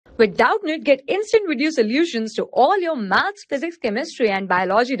With Doubtnut, get instant video solutions to all your maths, physics, chemistry, and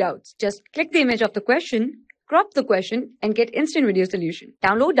biology doubts. Just click the image of the question, crop the question, and get instant video solution.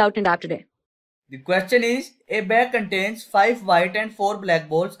 Download Doubtnut app today. The question is, a bag contains 5 white and 4 black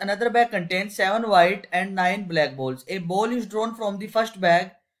balls. Another bag contains 7 white and 9 black balls. A ball is drawn from the first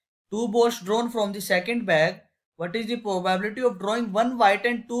bag, 2 balls drawn from the second bag. What is the probability of drawing 1 white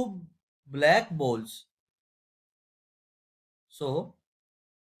and 2 black balls? So,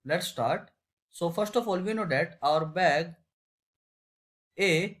 let's start. So, first of all, we know that our bag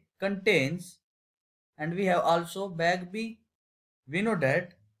A contains, and we have also bag B. We know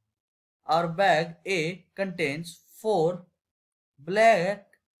that our bag A contains 4 black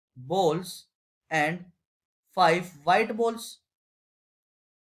balls and 5 white balls,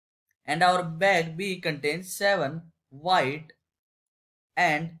 and our bag B contains 7 white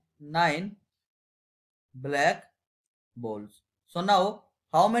and 9 black balls. So now,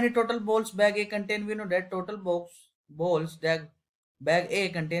 how many total balls bag A contain? We know that total balls that bag A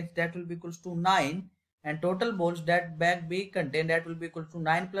contains, that will be equals to 9, and total balls that bag B contain, that will be equal to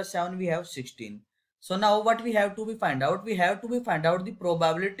 9 plus 7, we have 16. So now what we have to be find out? We have to be find out the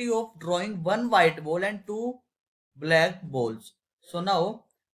probability of drawing 1 white ball and 2 black balls. So now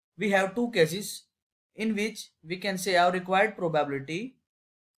we have two cases in which we can say our required probability.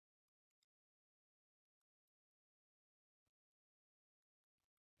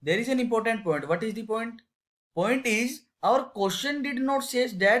 There is an important point. What is the point? Point is, our question did not say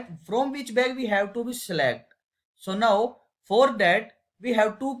that from which bag we have to be select. So now for that we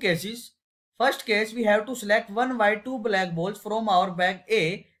have two cases. First case, we have to select 1 white 2 black balls from our bag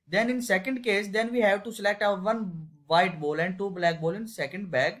A. Then in second case, then we have to select our 1 white ball and 2 black ball in second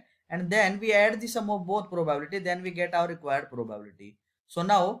bag, and then we add the sum of both probability, then we get our required probability. So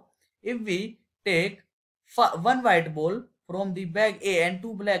now if we take 1 white ball from the bag A and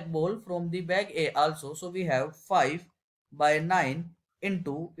 2 black ball from the bag A also, so we have 5 by 9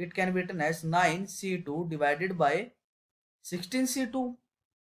 into, it can be written as 9C2 divided by 16C2,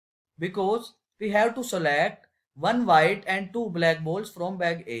 because we have to select 1 white and 2 black balls from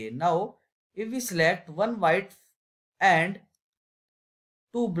bag A. Now if we select 1 white and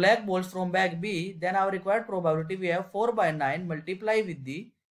 2 black balls from bag B, then our required probability, we have 4 by 9 multiply with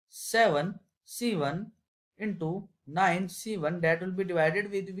the 7C1 into 9C1, that will be divided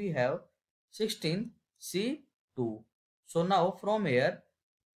with, we have 16C2. So now from here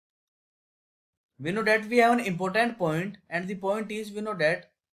we know that we have an important point, and the point is, we know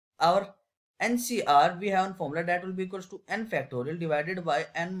that our NCR, we have a formula that will be equals to n factorial divided by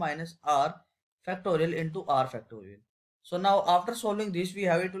n minus r factorial into r factorial. So now after solving this, we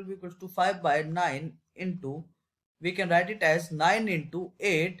have it will be equals to 5 by 9 into, we can write it as 9 into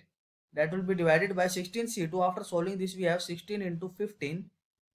 8, that will be divided by 16C2. After solving this, we have 16 into 15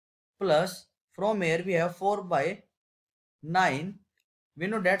 plus, from here we have 4 by 9. We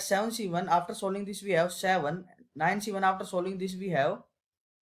know that 7C1, after solving this we have 7, 9C1, after solving this we have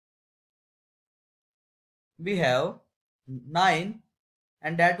 9,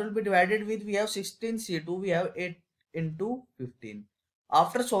 and that will be divided with, we have 16C2, we have 8 into 15.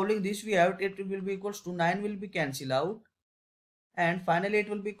 After solving this, we have it will be equals to 9 will be cancelled out, and finally it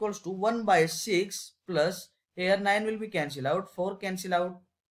will be equals to 1 by 6 plus, here 9 will be cancelled out, 4 cancel out,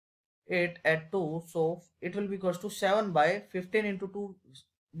 8 at 2, so it will be equals to 7 by 15 into 2,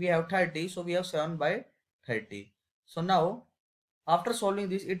 we have 30, so we have 7 by 30. So now after solving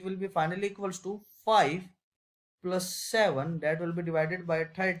this, it will be finally equals to 5 plus 7, that will be divided by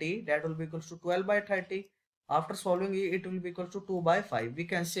 30, that will be equals to 12 by 30. After solving it, it will be equals to 2 by 5. We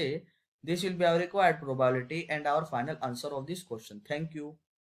can say this will be our required probability and our final answer of this question. Thank you.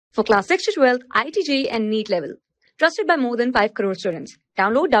 For class 6 to 12, IIT JEE and NEET level. Trusted by more than 5 crore students.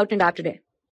 Download Doubtnut app today.